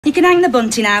You can hang the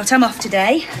bunting out. I'm off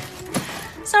today.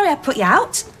 Sorry I put you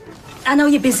out. I know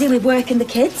you're busy with work and the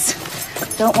kids.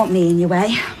 Don't want me in your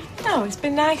way. No, it's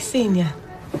been nice seeing you.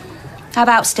 How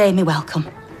about staying me welcome?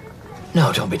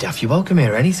 No, don't be daft. You're welcome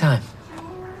here any time.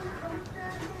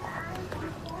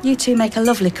 You two make a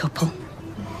lovely couple.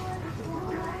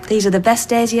 These are the best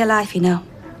days of your life, you know.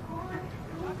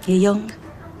 You're young.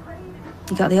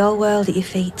 You got the whole world at your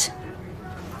feet.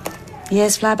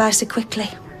 Years fly by so quickly.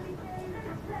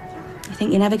 You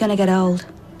think you're never going to get old.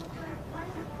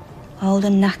 Old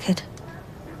and knackered.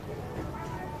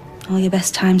 All your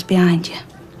best times behind you.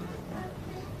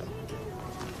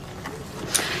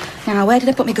 Now, where did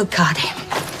I put my good card in?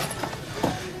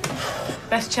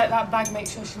 Best check that bag, make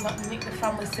sure she's not nicked the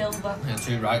family silver. You're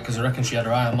too right, because I reckon she had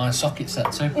her eye on my socket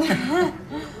set too.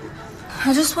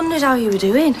 I just wondered how you were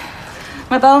doing.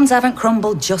 My bones haven't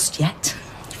crumbled just yet.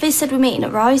 Fiz said we're meeting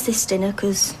at Roy's this dinner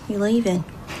because you're leaving.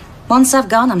 Once I've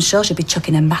gone, I'm sure she'll be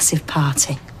chucking a massive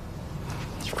party.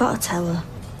 You've got to tell her.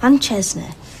 And Chesney.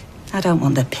 I don't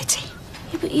want their pity.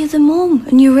 Yeah, but you're the mum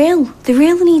and you're ill. They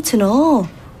really need to know.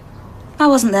 I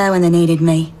wasn't there when they needed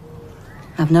me.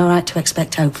 I've no right to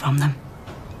expect hope from them.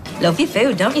 Love your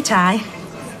food, don't you, Ty?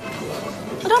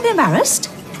 Well, don't be embarrassed.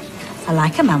 I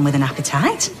like a man with an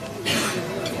appetite.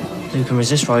 Who can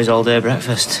resist Roy's all-day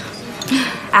breakfast?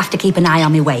 I have to keep an eye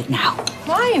on my weight now.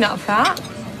 Why are you not fat?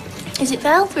 Is it for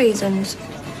health reasons?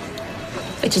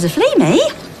 Fit as a flea, me.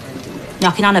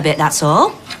 Knocking on a bit, that's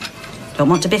all. Don't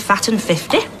want to be fat and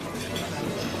 50.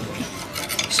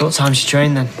 So what time's your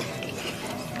train then?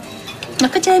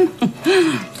 Look at him.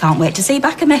 Can't wait to see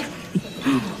back of me.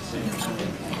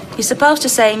 You're supposed to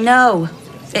say no.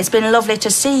 It's been lovely to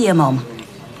see you, Mum.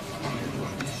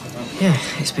 Yeah,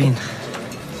 it's been...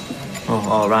 oh,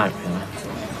 all right, really.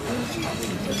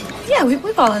 Yeah,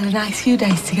 we've all had a nice few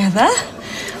days together.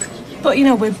 But, you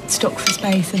know, we're stuck for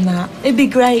space and that. It'd be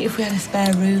great if we had a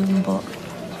spare room, but...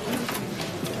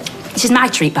 This is my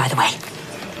treat, by the way.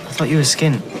 I thought you were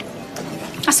skint.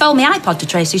 I sold my iPod to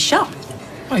Tracy's shop.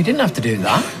 Oh, you didn't have to do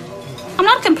that. I'm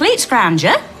not a complete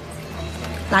scrounger.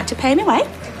 Like to pay me way?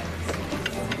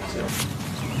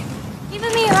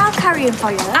 Even me or I'll carry him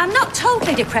for you. I'm not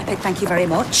totally decrepit, thank you very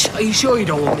much. Are you sure you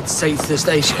don't want me to take you to the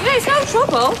station? Yeah, it's no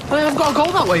trouble. Well, I've got to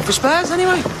go that way for spares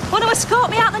anyway. Want to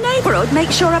escort me out the neighbourhood? Make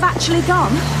sure I've actually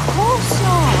gone. Of course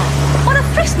not. Want to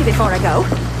frisk me before I go?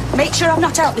 Make sure I've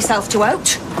not helped myself to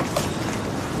out.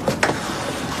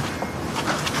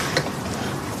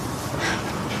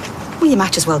 Well, you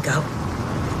might as well go.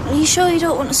 Are you sure you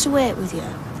don't want us to wait with you?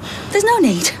 There's no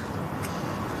need.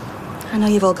 I know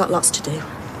you've all got lots to do.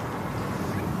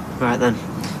 Right then,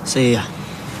 see ya.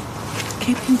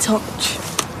 Keep in touch.